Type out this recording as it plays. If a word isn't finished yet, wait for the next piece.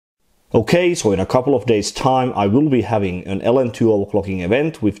Okay, so in a couple of days time I will be having an LN2 overclocking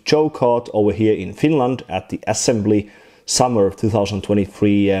event with Jokot over here in Finland at the Assembly Summer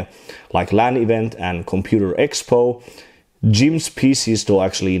 2023 like LAN event and Computer Expo. Jimm's PC store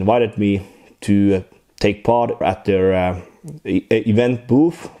actually invited me to take part at their event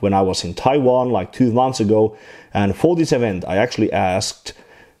booth when I was in Taiwan like 2 months ago, and for this event I actually asked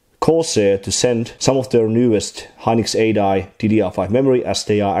Corsair to send some of their newest Hynix 8i DDR5 memory, as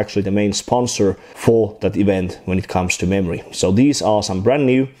they are actually the main sponsor for that event when it comes to memory. So these are some brand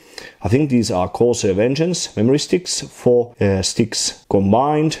new, I think these are Corsair Vengeance memory sticks, 4 sticks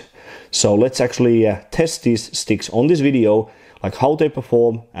combined. So let's actually test these sticks on this video, like how they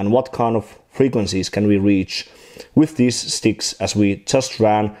perform and what kind of frequencies can we reach with these sticks, as we just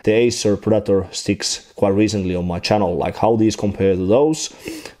ran the Acer Predator sticks quite recently on my channel, like how these compare to those,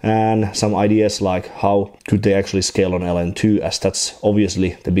 and some ideas like how could they actually scale on LN2, as that's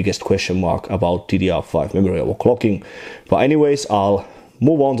obviously the biggest question mark about DDR5 memory overclocking. But anyways, I'll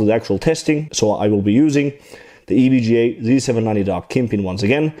move on to the actual testing. So I will be using the EVGA Z790 Dark Kingpin once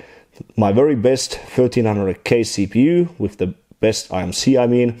again, my very best 1300K CPU with the best IMC I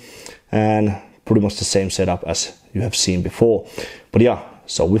mean, and pretty much the same setup as you have seen before. But yeah,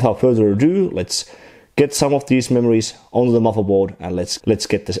 so without further ado, let's get some of these memories onto the motherboard and let's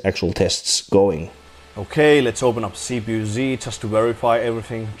get the actual tests going. Okay, let's open up CPU Z just to verify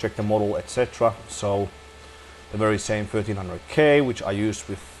everything, check the model, etc. So the very same 1300K which I used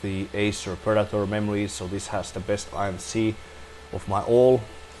with the Acer Predator memories. So this has the best IMC of my all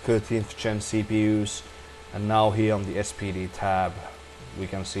 13th gen CPUs. And now here on the SPD tab we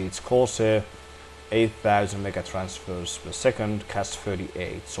can see it's Corsair 8000 mega transfers per second, CAS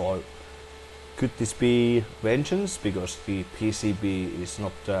 38. So could this be Vengeance, because the PCB is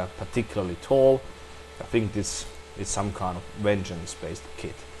not particularly tall? I think this is some kind of Vengeance based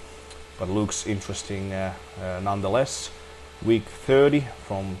kit, but looks interesting nonetheless. Week 30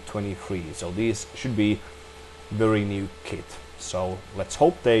 from 23, so these should be very new kit. So let's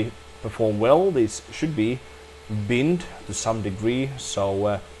hope they perform well. These should be binned to some degree,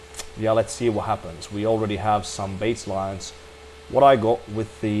 so yeah, let's see what happens. We already have some baselines what I got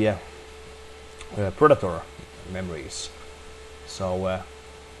with the Predator memories, so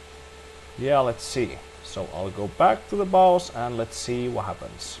yeah, let's see. So I'll go back to the BIOS and let's see what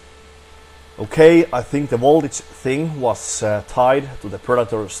happens. Okay, I think the voltage thing was tied to the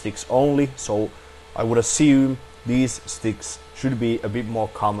Predator sticks only, so I would assume these sticks should be a bit more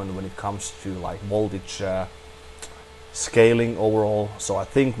common when it comes to like voltage scaling overall. So I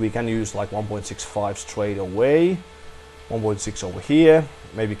think we can use like 1.65 straight away, 1.6 over here,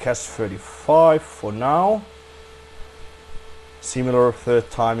 maybe CAS 35 for now. Similar third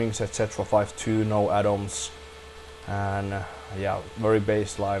timings, etc. 5.2, no add-ons, and yeah, very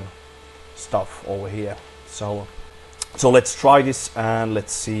baseline stuff over here. So let's try this and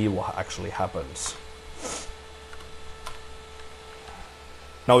let's see what actually happens.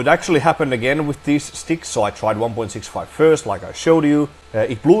 Now it actually happened again with these sticks, so I tried 1.65 first, like I showed you.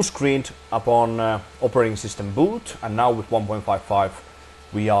 It blue screened upon operating system boot, and now with 1.55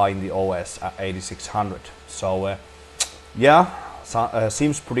 we are in the OS at 8600. So yeah,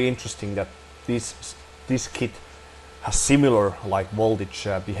 seems pretty interesting that this kit has similar like voltage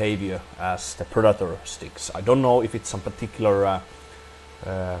behavior as the Predator sticks. I don't know if it's some particular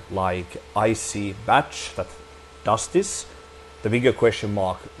like IC batch that does this. The bigger question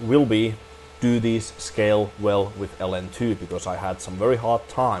mark will be, do these scale well with LN2, because I had some very hard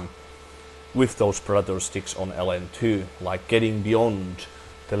time with those Predator sticks on LN2, like getting beyond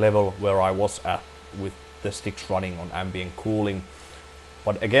the level where I was at with the sticks running on ambient cooling.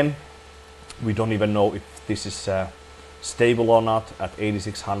 But again, we don't even know if this is stable or not at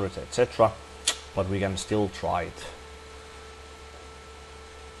 8600, etc. But we can still try it.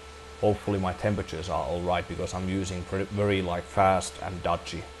 Hopefully my temperatures are alright, because I'm using very like fast and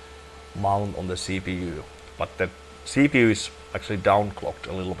dodgy mount on the CPU. But the CPU is actually downclocked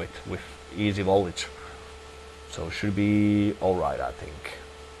a little bit with easy voltage, so it should be alright, I think.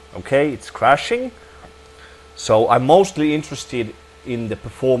 Okay, it's crashing. So I'm mostly interested in the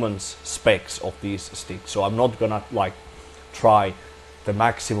performance specs of these sticks. So I'm not gonna like try the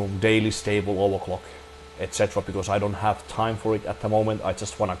maximum daily stable overclock, etc., because I don't have time for it at the moment. I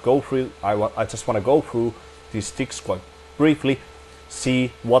just want to go through. I just want to go through these sticks quite briefly,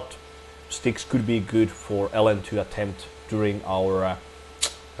 see what sticks could be good for LN2 attempt during our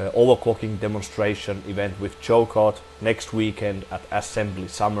overclocking demonstration event with Jokot next weekend at Assembly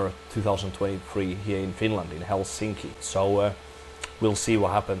Summer 2023 here in Finland, in Helsinki. So we'll see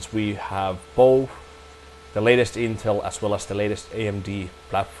what happens. We have both the latest Intel as well as the latest AMD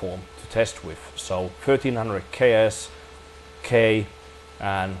platform to test with. So 1300KS, K,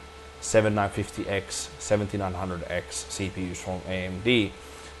 and 7950X, 7900X CPUs from AMD.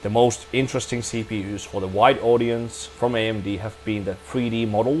 The most interesting CPUs for the wide audience from AMD have been the 3D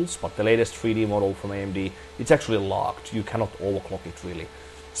models, but the latest 3D model from AMD, it's actually locked. You cannot overclock it really.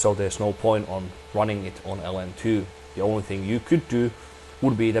 So there's no point on running it on LN2. The only thing you could do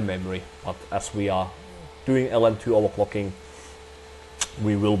would be the memory, but as we are doing LN2 overclocking,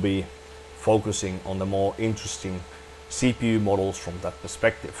 we will be focusing on the more interesting CPU models from that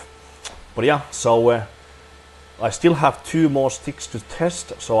perspective. But yeah, so I still have 2 more sticks to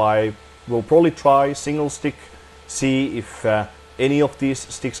test, so I will probably try single stick, see if any of these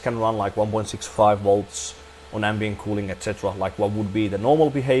sticks can run like 1.65 volts on ambient cooling, etc. Like what would be the normal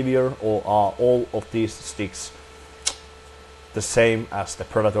behavior, or are all of these sticks the same as the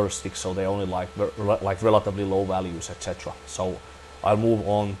Predator sticks, so they only like relatively low values, etc. So I'll move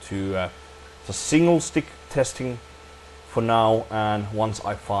on to the single stick testing for now, and once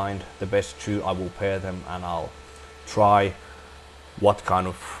I find the best 2, I will pair them and I'll try what kind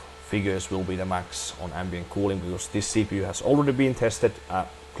of figures will be the max on ambient cooling, because this CPU has already been tested at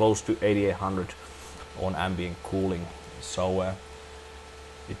close to 8800 on ambient cooling, so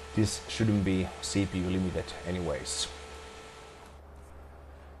this shouldn't be CPU limited anyways.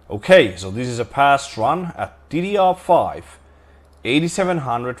 Okay, so this is a past run at DDR5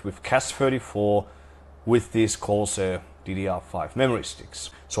 8700 with CL34 with these Corsair DDR5 memory sticks.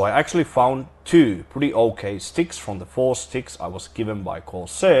 So I actually found 2 pretty okay sticks from the 4 sticks I was given by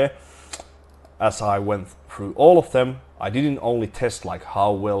Corsair. As I went through all of them, I didn't only test like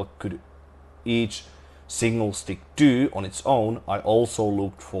how well could each single stick do on its own, I also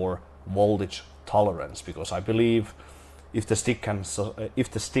looked for voltage tolerance, because I believe if the stick can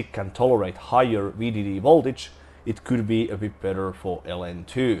tolerate higher VDD voltage, it could be a bit better for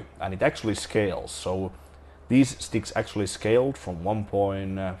LN2, and it actually scales. So these sticks actually scaled from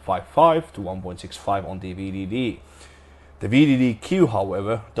 1.55 to 1.65 on the VDD. The VDD-Q,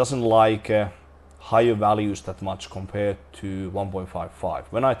 however, doesn't like higher values that much compared to 1.55.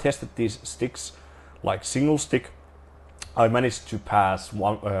 When I tested these sticks like single stick, I managed to pass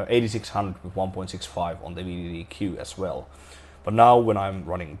 8600 with 1.65 on the VDD-Q as well. But now when I'm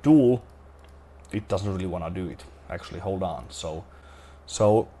running dual, it doesn't really want to do it. Actually, hold on. So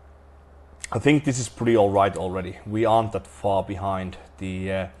I think this is pretty alright already. We aren't that far behind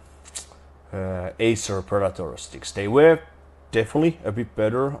the Acer Predator sticks. They were definitely a bit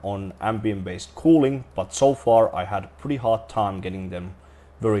better on ambient based cooling, but so far I had a pretty hard time getting them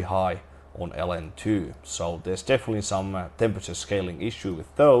very high on LN2. So there's definitely some temperature scaling issue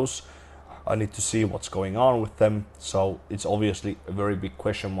with those. I need to see what's going on with them. So it's obviously a very big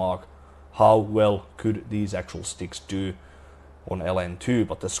question mark. How well could these actual sticks do on LN2?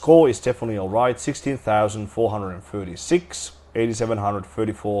 But the score is definitely alright. 16,436, 8700,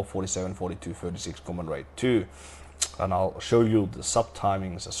 34, 47, 42, 36 command rate 2. And I'll show you the sub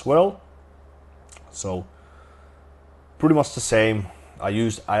timings as well. So pretty much the same.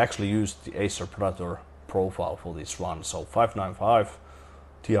 I actually used the Acer Predator profile for this run. So 595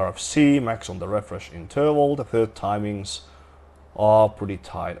 TRFC, max on the refresh interval. The third timings are pretty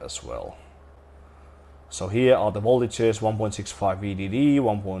tight as well. So here are the voltages: 1.65 VDD,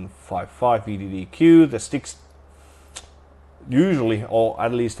 1.55 VDD-Q. The sticks usually, or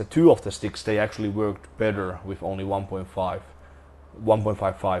at least the 2 of the sticks, they actually worked better with only 1.55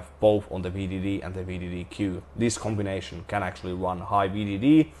 both on the VDD and the VDD-Q. This combination can actually run high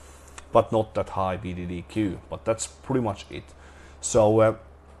VDD, but not that high VDD-Q. But that's pretty much it. So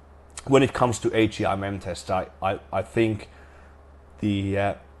when it comes to HEI memtest, I think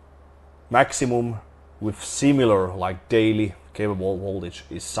the maximum with similar like daily capable voltage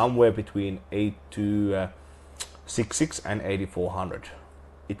is somewhere between 8266 and 8400.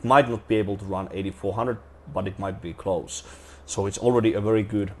 It might not be able to run 8400, but it might be close. So it's already a very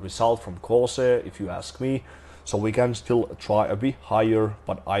good result from Corsair, if you ask me. So we can still try a bit higher,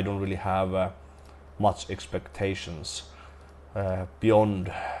 but I don't really have much expectations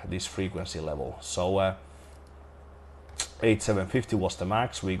beyond this frequency level. So 8750 was the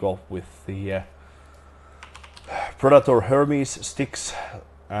max. We go with the Predator Hermes sticks,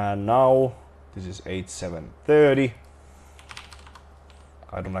 and now this is 8730.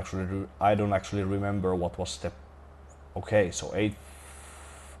 I don't actually remember what was the. Okay, so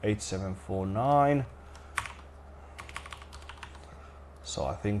 8749. So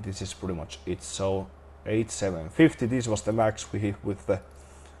I think this is pretty much it. So 8750. This was the max we hit with the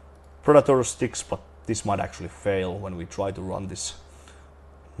Predator sticks, but this might actually fail when we try to run this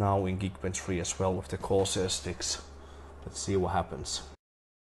now in Geekbench 3 as well with the Corsair sticks. Let's see what happens.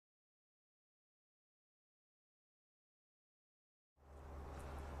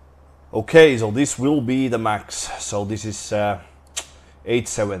 Okay, so this will be the max. So this is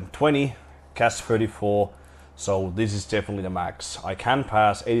 8720 CL34. So this is definitely the max. I can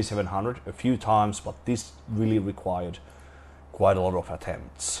pass 8700 a few times, but this really required quite a lot of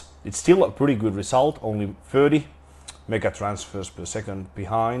attempts. It's still a pretty good result, only 30 mega transfers per second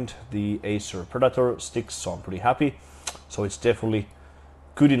behind the Acer Predator sticks, so I'm pretty happy. So it's definitely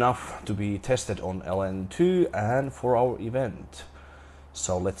good enough to be tested on LN2 and for our event.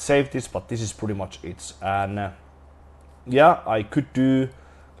 So let's save this, but this is pretty much it. And yeah, I could do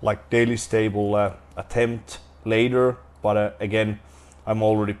like daily stable attempt later, but again, I'm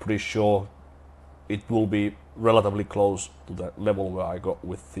already pretty sure it will be relatively close to the level where I got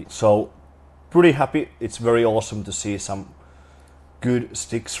with the. So pretty happy. It's very awesome to see some good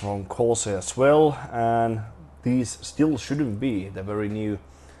sticks from Corsair as well, and these still shouldn't be the very new,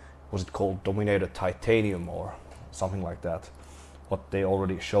 what's it called, Dominator Titanium or something like that, what they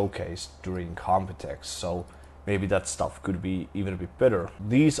already showcased during Computex. So maybe that stuff could be even a bit better.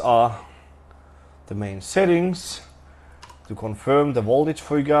 These are the main settings. To confirm the voltage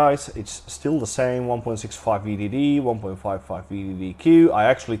for you guys, it's still the same 1.65 VDD, 1.55 VDD-Q. I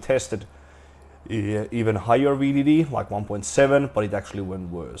actually tested even higher VDD, like 1.7, but it actually went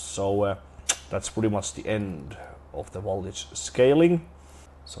worse. So that's pretty much the end of the voltage scaling.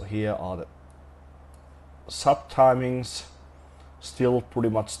 So here are the sub timings. Still pretty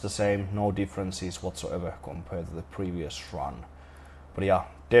much the same, no differences whatsoever compared to the previous run. But yeah,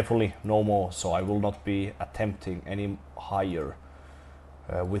 definitely no more, so I will not be attempting any higher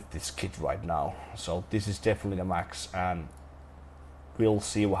with this kit right now. So this is definitely the max, and we'll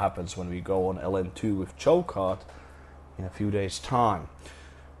see what happens when we go on LN2 with Jokot in a few days time.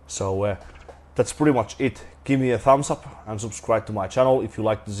 So that's pretty much it. Give me a thumbs up and subscribe to my channel if you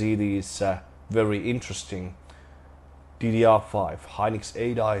like to see these very interesting DDR5 Hynix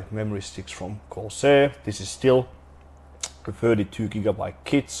 8i memory sticks from Corsair. This is still a 32GB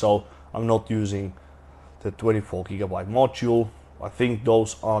kit, so I'm not using the 24GB module. I think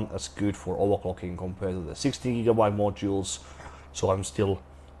those aren't as good for overclocking compared to the 16GB modules, so I'm still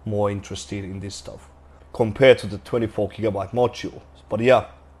more interested in this stuff compared to the 24GB module. But yeah,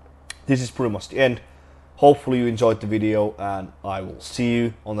 this is pretty much the end. Hopefully you enjoyed the video, and I will see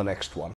you on the next one.